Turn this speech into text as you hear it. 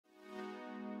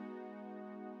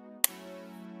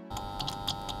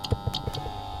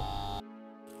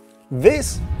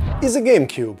This is a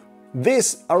GameCube.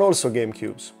 These are also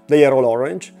GameCubes. They are all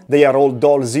orange, they are all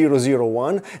Doll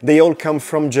 001, they all come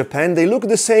from Japan, they look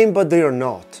the same but they are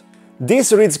not.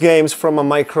 This reads games from a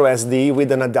micro SD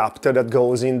with an adapter that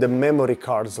goes in the memory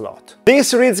card slot.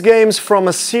 This reads games from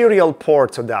a serial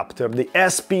port adapter, the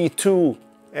SP2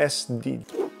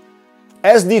 SD2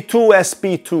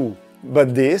 SP2,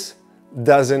 but this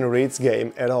doesn't read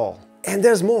game at all. And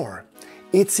there's more.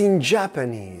 It's in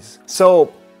Japanese.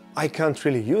 So I can't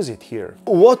really use it here.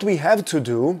 What we have to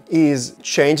do is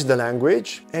change the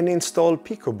language and install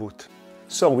PicoBoot.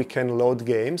 So we can load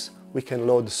games, we can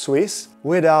load Swiss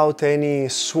without any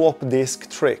swap disk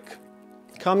trick.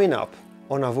 Coming up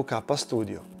on AVK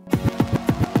Studio.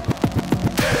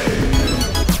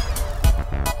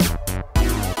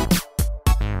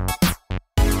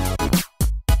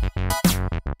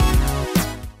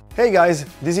 Hey guys,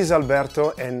 this is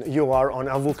Alberto and you are on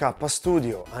AVK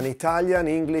Studio, an Italian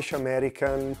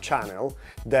English-American channel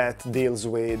that deals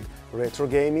with retro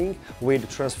gaming, with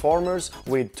Transformers,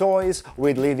 with toys,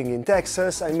 with living in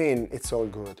Texas. I mean, it's all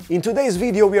good. In today's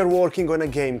video we are working on a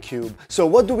GameCube. So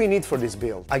what do we need for this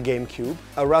build? A GameCube,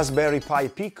 a Raspberry Pi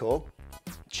Pico,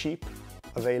 cheap,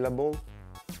 available,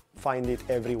 find it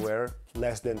everywhere,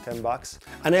 less than 10 bucks.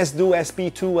 An SD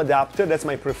SP2 adapter, that's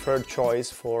my preferred choice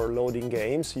for loading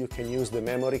games. You can use the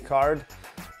memory card.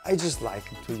 I just like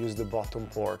to use the bottom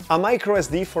port. A micro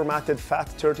SD formatted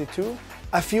FAT32,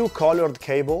 a few colored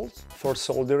cables for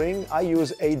soldering. I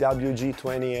use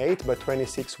AWG28, but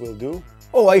 26 will do.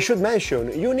 Oh, I should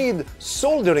mention, you need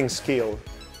soldering skill,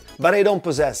 but I don't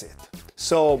possess it,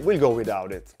 so we'll go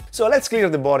without it. So let's clear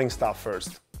the boring stuff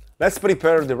first. Let's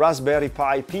prepare the Raspberry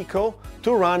Pi Pico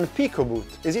to run PicoBoot.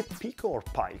 Is it Pico or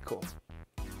Pico?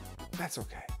 That's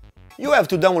okay. You have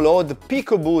to download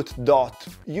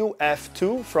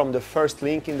PicoBoot.uf2 from the first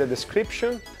link in the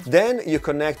description. Then you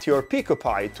connect your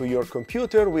PicoPi to your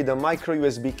computer with a micro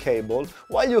USB cable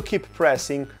while you keep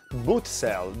pressing Boot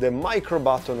Cell, the micro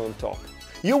button on top.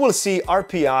 You will see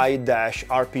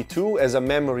RPI-RP2 as a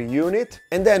memory unit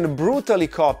and then brutally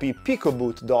copy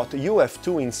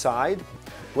PicoBoot.uf2 inside.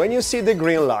 When you see the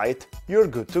green light, you're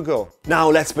good to go. Now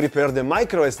let's prepare the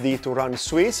microSD to run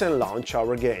Swiss and launch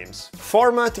our games.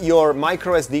 Format your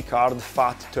microSD card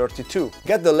FAT32.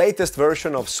 Get the latest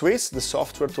version of Swiss, the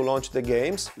software to launch the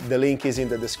games. The link is in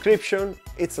the description.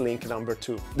 It's link number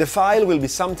 2. The file will be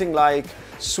something like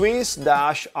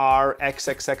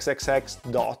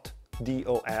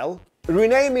swiss-rxxxx.dol.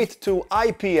 Rename it to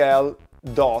ipl.dol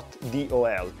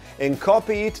and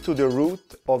copy it to the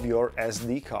root of your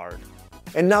SD card.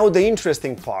 And now the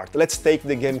interesting part. Let's take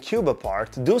the GameCube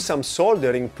apart, do some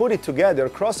soldering, put it together,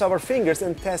 cross our fingers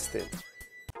and test it.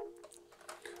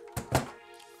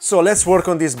 So let's work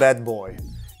on this bad boy.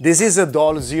 This is a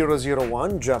Doll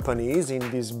 001, Japanese, in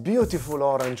this beautiful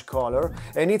orange color,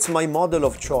 and it's my model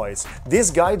of choice.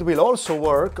 This guide will also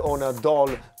work on a Doll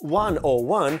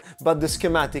 101, but the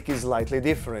schematic is slightly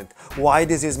different. Why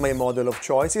this is my model of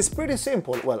choice? It's pretty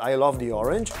simple. Well, I love the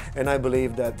orange, and I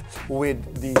believe that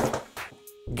with the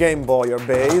Game Boy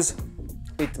base,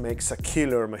 it makes a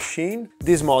killer machine.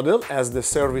 This model has the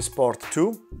service port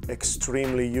too,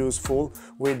 extremely useful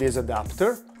with this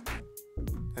adapter.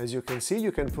 As you can see,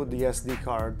 you can put the SD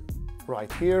card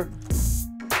right here.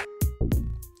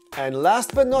 And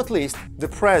last but not least, the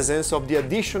presence of the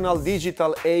additional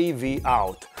digital AV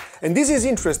out. And this is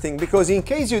interesting because in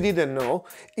case you didn't know,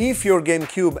 if your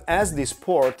GameCube has this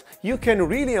port, you can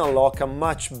really unlock a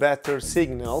much better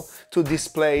signal to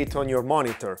display it on your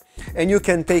monitor. And you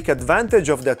can take advantage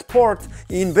of that port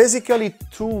in basically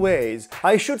 2 ways.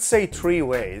 I should say 3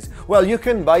 ways. Well, you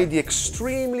can buy the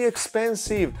extremely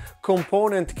expensive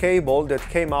component cable that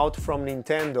came out from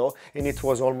Nintendo and it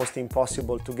was almost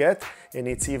impossible to get, and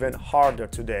it's even harder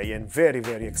today and very,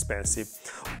 very expensive.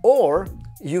 Or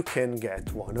you can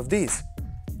get one of these.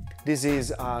 This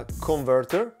is a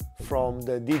converter from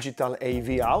the digital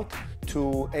AV out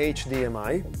to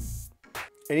HDMI,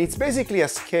 and it's basically a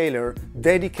scaler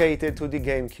dedicated to the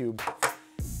GameCube.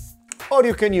 Or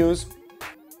you can use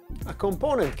a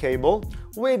component cable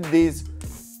with this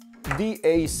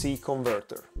DAC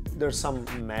converter. There's some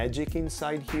magic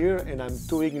inside here and I'm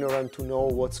too ignorant to know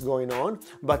what's going on,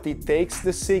 but it takes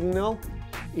the signal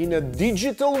in a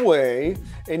digital way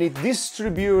and it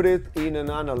distributes it in an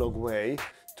analog way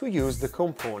to use the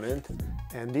component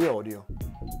and the audio.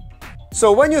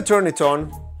 So when you turn it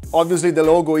on, obviously the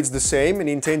logo is the same,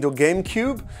 Nintendo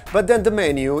GameCube, but then the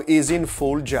menu is in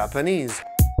full Japanese.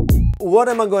 What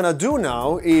am I gonna do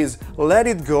now is let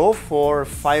it go for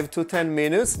 5 to 10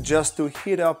 minutes just to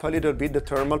heat up a little bit the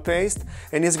thermal paste,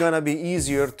 and it's gonna be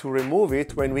easier to remove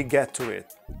it when we get to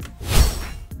it.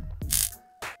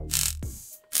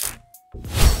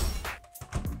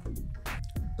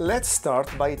 let's start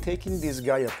by taking this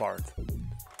guy apart.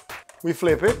 We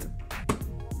flip it,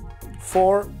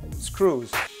 4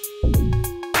 screws.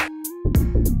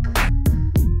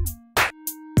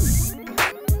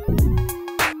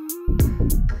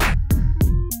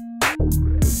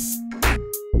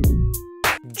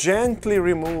 Gently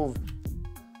remove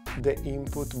the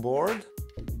input board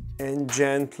and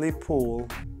gently pull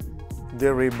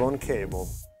the ribbon cable.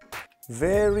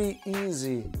 Very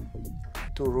easy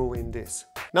to ruin this.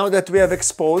 Now that we have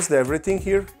exposed everything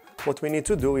here, what we need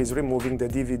to do is removing the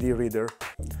DVD reader.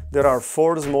 There are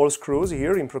 4 small screws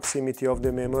here in proximity of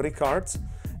the memory cards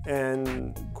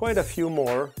and quite a few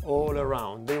more all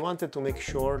around. They wanted to make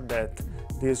sure that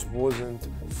this wasn't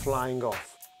flying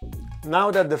off.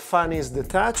 Now that the fan is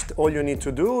detached, all you need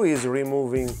to do is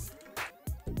removing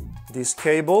this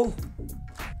cable,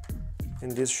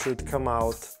 and this should come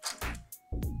out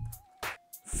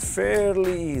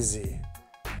fairly easy.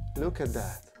 Look at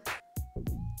that.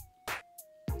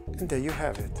 And there you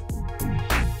have it.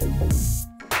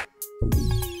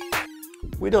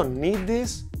 We don't need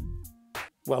this.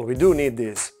 Well, we do need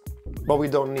this, but we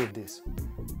don't need this.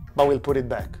 But we'll put it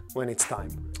back when it's time.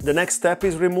 The next step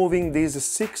is removing these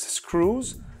 6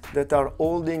 screws that are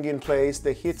holding in place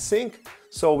the heatsink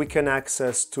so we can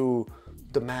access to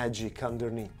the magic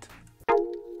underneath.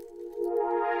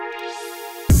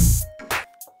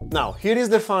 Now, here is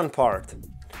the fun part.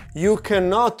 You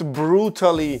cannot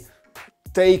brutally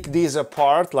take these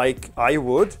apart like I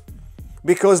would,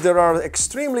 because there are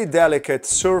extremely delicate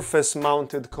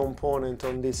surface-mounted components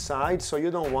on this side, so you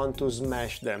don't want to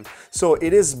smash them. So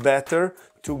it is better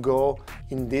to go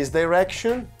in this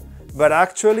direction, but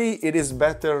actually it is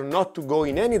better not to go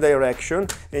in any direction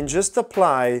and just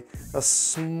apply a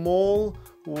small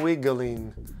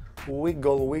wiggling.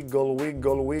 Wiggle, wiggle,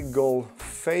 wiggle, wiggle.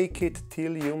 Fake it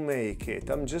till you make it.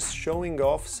 I'm just showing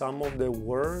off some of the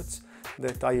words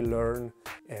that I learn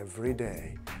every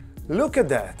day. Look at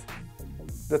that.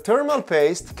 The thermal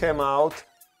paste came out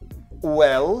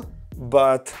well,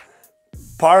 but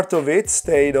part of it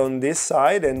stayed on this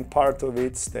side and part of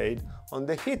it stayed on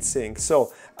the heatsink.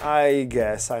 So I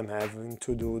guess I'm having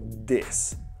to do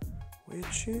this,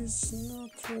 which is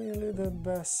not really the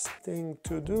best thing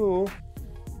to do.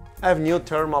 I have new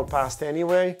thermal paste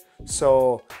anyway,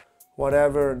 so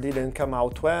whatever didn't come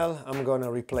out well, I'm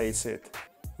gonna replace it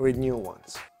with new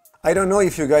ones. I don't know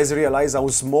if you guys realize how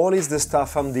small is the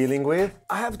stuff I'm dealing with.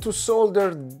 I have to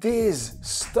solder this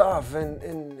stuff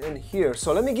and here.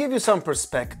 So let me give you some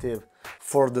perspective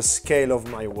for the scale of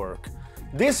my work.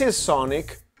 This is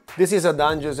Sonic. This is a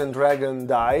Dungeons and Dragons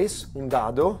dice, un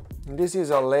dado. And this is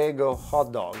a Lego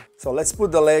hot dog. So let's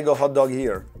put the Lego hot dog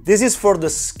here. This is for the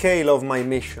scale of my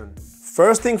mission.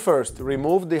 First thing first,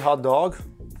 remove the hot dog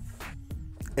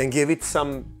and give it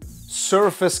some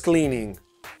surface cleaning,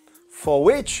 for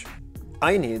which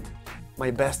I need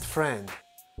my best friend,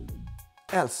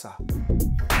 Elsa.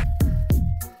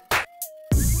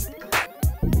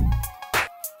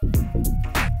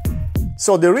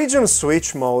 So the region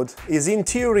switch mode is in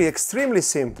theory extremely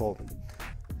simple.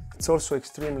 It's also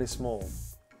extremely small,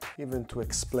 even to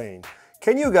explain.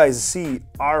 Can you guys see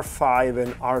R5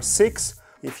 and R6?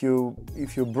 If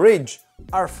you bridge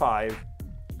R5,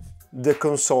 the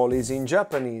console is in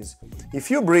Japanese. If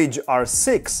you bridge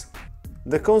R6,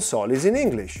 the console is in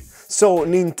English. So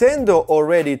Nintendo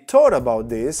already thought about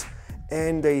this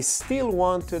and they still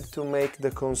wanted to make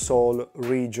the console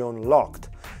region locked.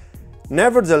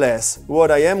 Nevertheless,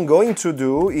 what I am going to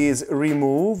do is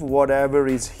remove whatever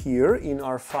is here in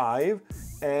R5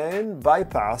 and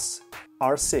bypass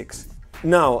R6.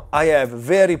 Now, I have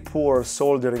very poor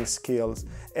soldering skills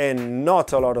and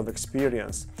not a lot of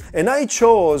experience. And I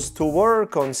chose to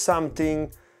work on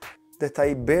something that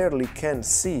I barely can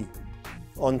see.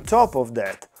 On top of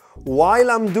that,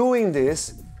 while I'm doing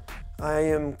this, I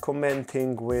am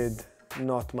commenting with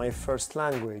not my first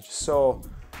language. So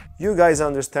you guys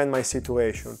understand my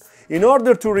situation. In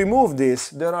order to remove this,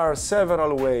 there are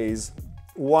several ways.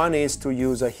 One is to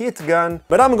use a heat gun,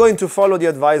 but I'm going to follow the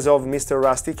advice of Mr.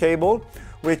 Rusty Cable,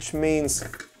 which means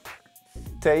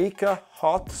take a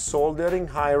hot soldering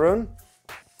iron,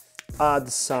 add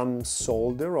some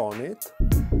solder on it,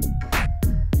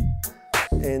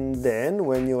 and then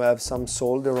when you have some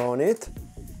solder on it,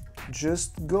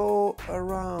 just go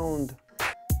around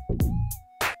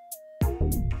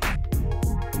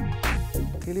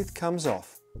till it comes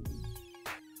off.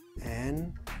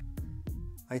 And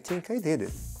I think I did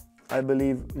it. I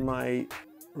believe my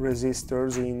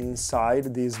resistors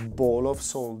inside this ball of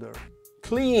solder.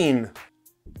 Clean!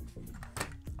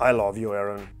 I love you,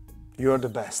 Aaron. You're the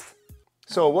best.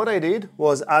 So what I did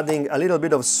was adding a little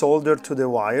bit of solder to the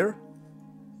wire.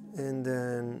 and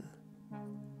then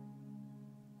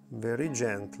very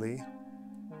gently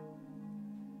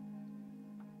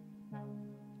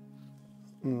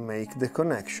make the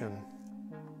connection.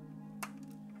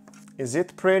 Is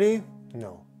it pretty?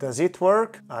 No. Does it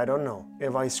work? I don't know.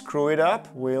 If I screw it up,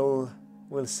 we'll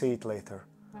see it later.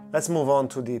 Let's move on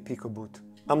to the PicoBoot.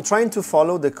 I'm trying to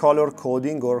follow the color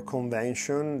coding or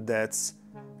convention that's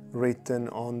written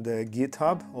on the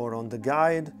GitHub or on the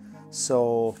guide.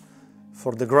 So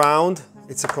for the ground,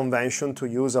 it's a convention to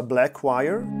use a black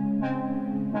wire.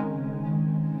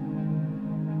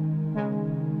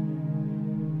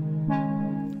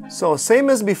 So same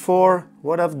as before,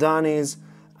 what I've done is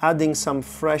adding some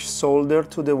fresh solder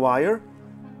to the wire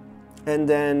and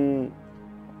then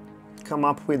come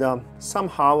up with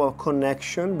somehow a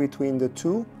connection between the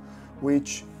two,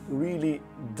 which really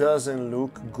doesn't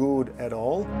look good at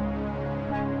all.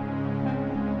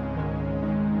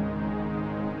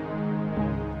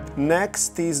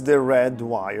 Next is the red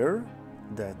wire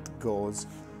that goes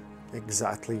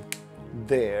exactly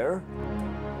there.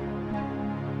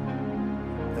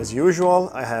 As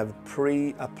usual, I have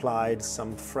pre-applied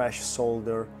some fresh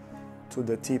solder to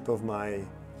the tip of my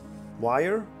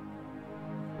wire.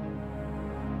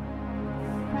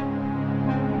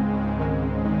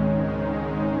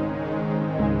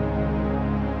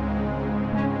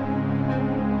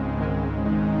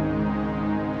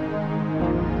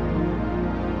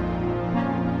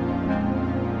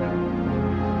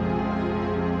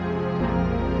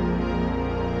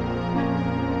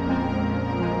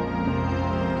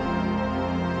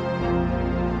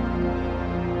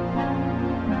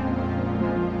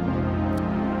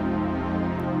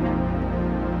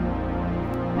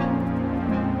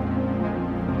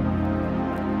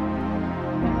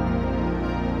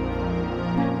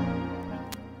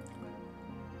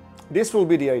 This will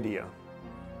be the idea.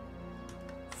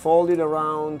 Fold it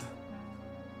around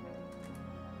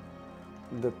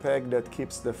the peg that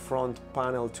keeps the front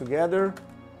panel together,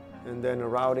 and then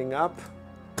routing up,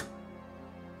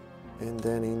 and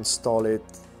then install it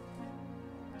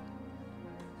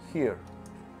here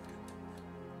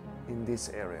in this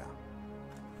area.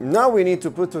 Now we need to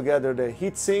put together the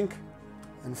heatsink,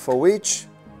 and for which,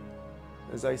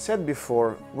 as I said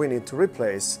before, we need to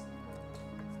replace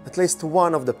at least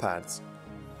one of the pads.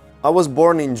 I was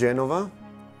born in Genova,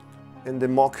 and the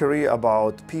mockery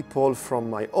about people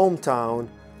from my hometown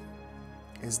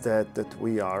is that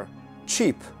we are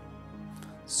cheap.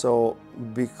 So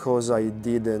because I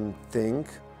didn't think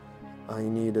I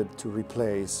needed to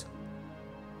replace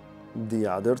the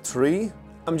other three,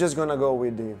 I'm just gonna go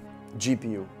with the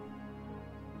GPU.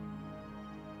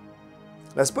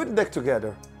 Let's put the deck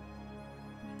together.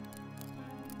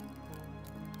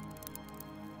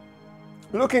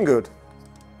 Looking good.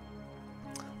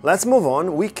 Let's move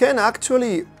on. We can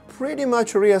actually pretty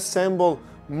much reassemble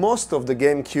most of the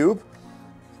GameCube,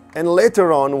 and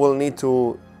later on we'll need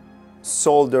to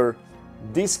solder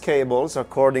these cables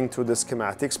according to the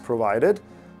schematics provided.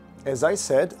 As I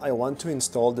said, I want to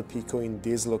install the Pico in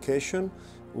this location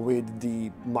with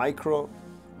the micro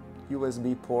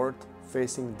USB port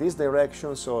facing this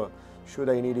direction, so should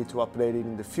I need it to update it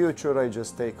in the future, I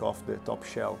just take off the top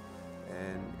shell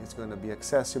and it's going to be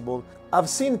accessible. I've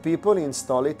seen people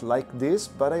install it like this,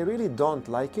 but I really don't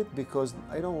like it because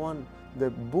I don't want the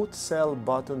boot cell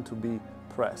button to be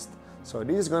pressed. So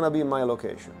this is going to be my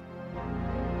location.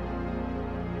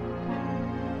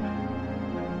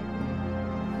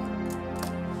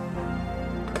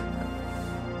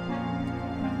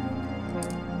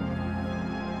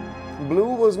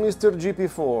 Blue was Mr.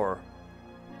 GP4.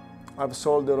 I've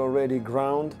soldered already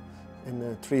ground in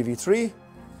a 3v3.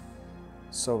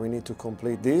 So we need to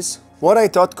complete this. What I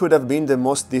thought could have been the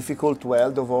most difficult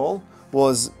weld of all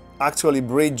was actually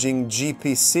bridging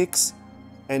GP6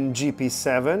 and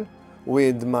GP7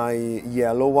 with my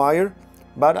yellow wire,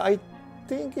 but I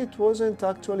think it wasn't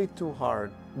actually too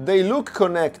hard. They look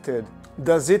connected.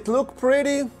 Does it look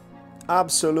pretty?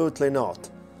 Absolutely not.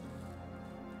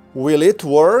 Will it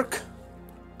work?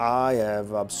 I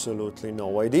have absolutely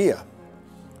no idea.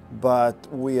 But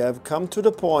we have come to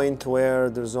the point where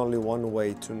there's only one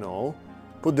way to know.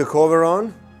 Put the cover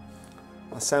on,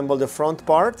 assemble the front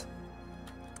part,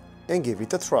 and give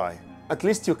it a try. At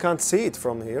least you can't see it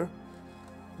from here,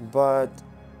 but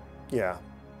yeah,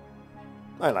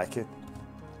 I like it.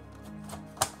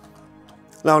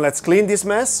 Now let's clean this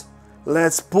mess.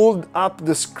 Let's pull up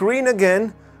the screen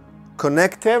again,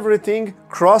 connect everything,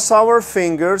 cross our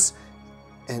fingers,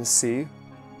 and see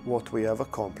what we have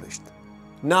accomplished.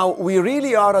 Now we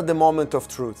really are at the moment of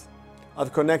truth.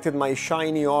 I've connected my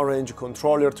shiny orange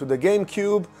controller to the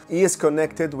GameCube. He is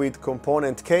connected with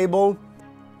component cable.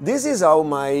 This is how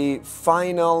my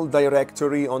final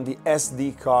directory on the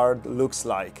SD card looks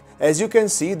like. As you can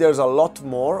see, there's a lot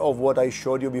more of what I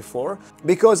showed you before,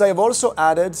 because I've also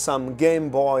added some Game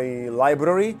Boy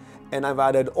library, and I've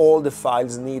added all the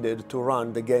files needed to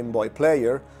run the Game Boy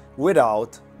player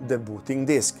without the booting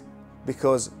disk.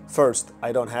 Because first,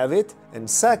 I don't have it, and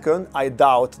second, I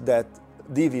doubt that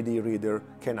DVD reader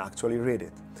can actually read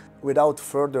it. Without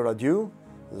further ado,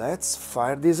 let's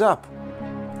fire this up.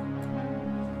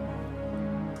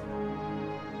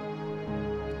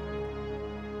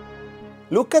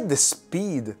 Look at the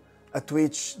speed at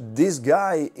which this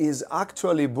guy is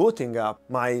actually booting up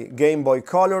my Game Boy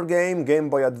Color game, Game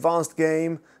Boy Advanced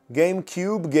game,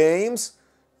 GameCube games,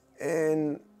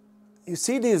 and you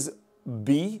see this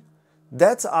B?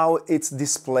 That's how it's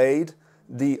displayed,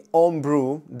 the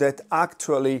homebrew that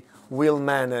actually will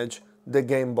manage the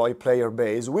Game Boy player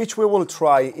base, which we will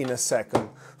try in a second.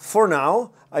 For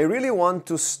now, I really want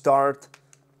to start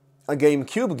a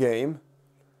GameCube game,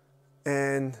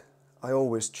 and I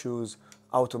always choose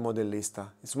Automodellista.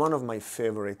 It's one of my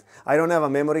favorite. I don't have a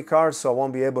memory card, so I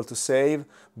won't be able to save,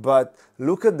 but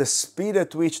look at the speed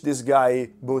at which this guy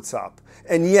boots up.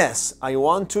 And yes, I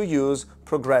want to use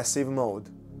progressive mode.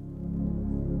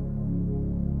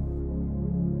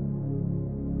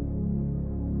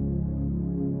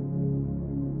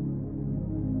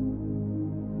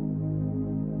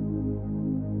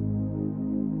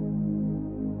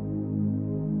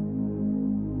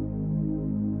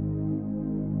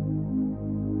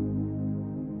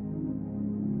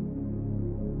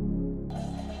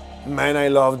 Man, I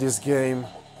love this game.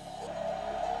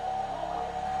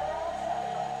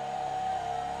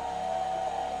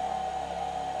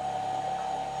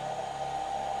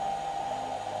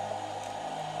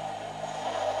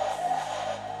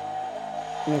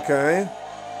 Okay.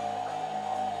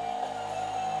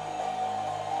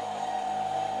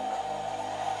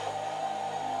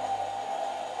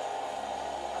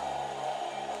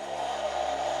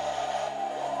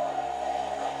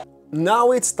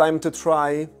 Now it's time to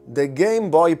try the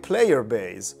Game Boy player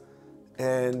base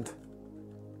and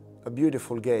a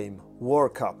beautiful game, War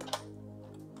Cup.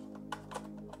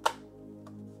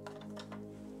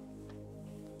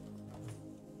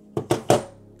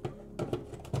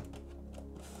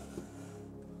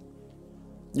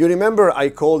 You remember I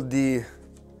called the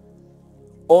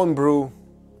homebrew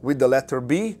with the letter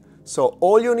B? So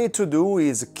all you need to do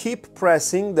is keep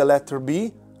pressing the letter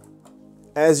B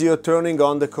as you're turning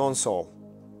on the console.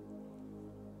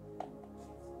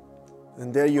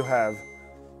 And there you have.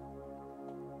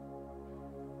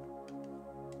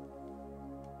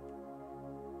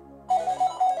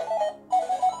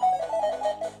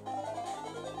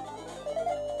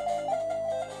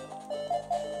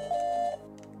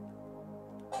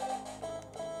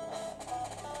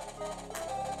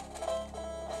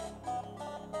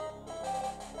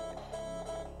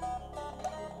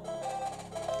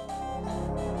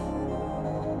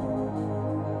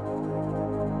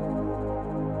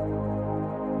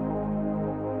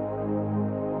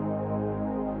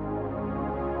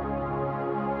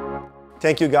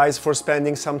 Thank you guys for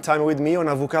spending some time with me on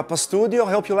AV Studio.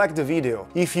 I hope you liked the video.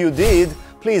 If you did,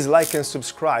 please like and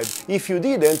subscribe. If you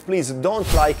didn't, please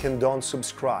don't like and don't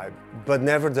subscribe. But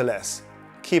nevertheless,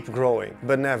 keep growing,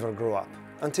 but never grow up.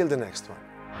 Until the next one.